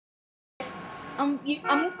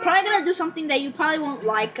I'm probably gonna do something that you probably won't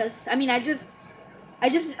like, cause I mean, I'm just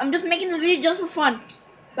making this video just for fun.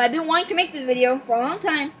 But I've been wanting to make this video for a long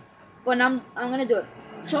time, but I'm gonna do it.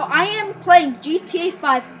 So I am playing GTA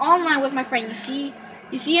 5 online with my friend. You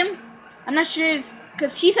see him? I'm not sure if,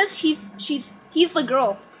 cause he says he's the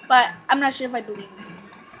girl, but I'm not sure if I believe him.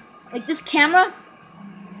 Like this camera,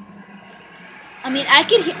 I mean, I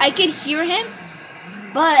could hear him,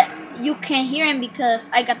 but you can't hear him because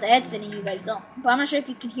I got the headset and you guys don't. But I'm not sure if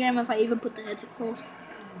you can hear him if I even put the headset close.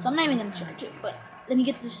 So I'm not even gonna charge it. But let me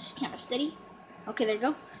get this camera steady. Okay, there you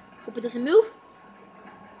go. Hope it doesn't move.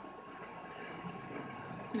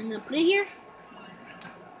 I'm gonna put it here.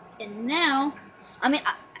 And now, I mean,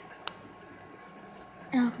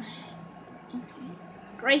 okay,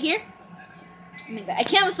 right here. Oh my god, I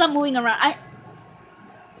can't stop moving around. I'm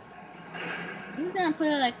just gonna put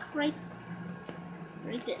it like right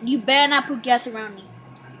there. You better not put gas around me.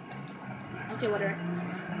 Okay, whatever.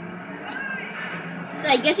 So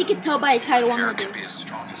I guess you can tell by the title what I'm gonna do.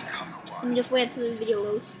 Let me just wait until the video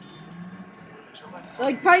loads. So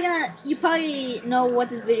you probably know what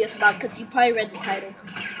this video is about because you probably read the title.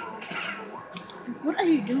 What are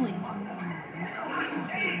you doing?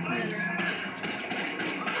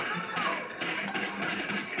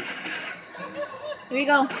 Here we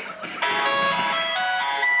go.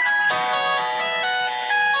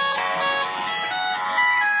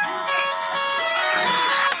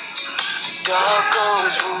 Dog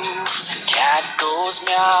goes woof, cat goes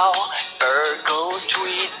meow, bird goes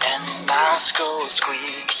tweet, and mouse goes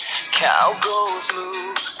squeak. Cow goes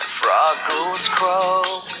moo, frog goes croak,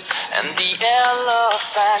 and the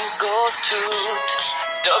elephant goes toot.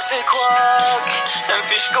 Ducks say quack, and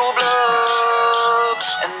fish go blub,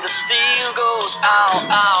 and the seal goes ow,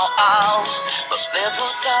 ow, ow. But there's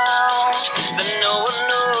one sound that no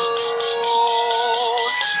one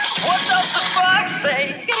knows. What does the fox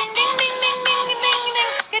say?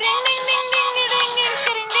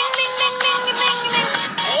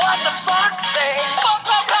 What the fuck say?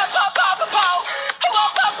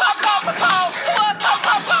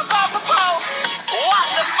 What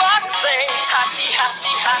the fuck say? Hatty,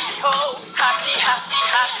 hatty, hatty ho, hatty, hatty,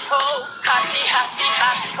 hatty ho, hatty, hatty,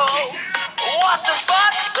 hatty ho. What the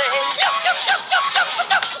fuck say?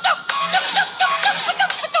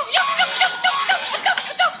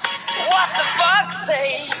 What the fuck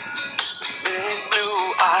say? Big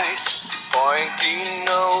blue eyes, pointy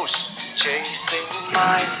nose, chasing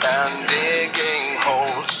mice and digging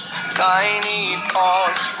holes. Tiny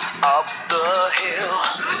paws up the hill.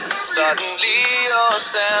 Suddenly you're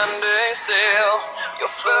standing still. Your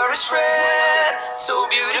fur is red, so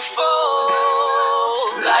beautiful,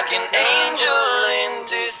 like an angel in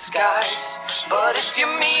disguise. But if you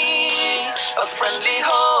meet a friendly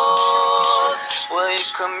host, will you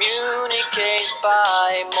communicate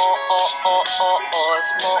by more?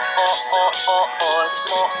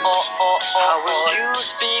 How will you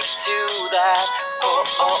speak to that?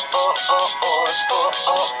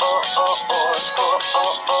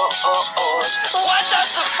 What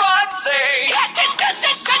does the fox say?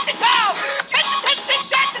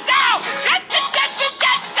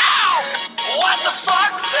 What the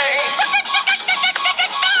fox say?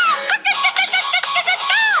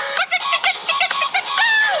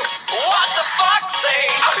 What the fox say?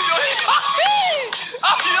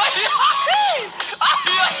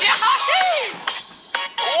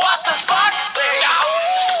 What the fox say?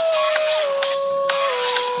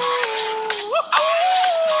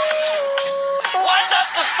 What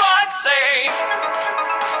does the fox say?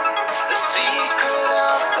 The secret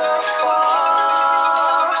of the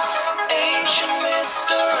fox, ancient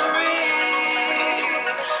mystery,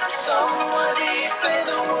 somewhere deep in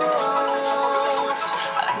the woods.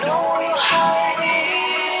 I know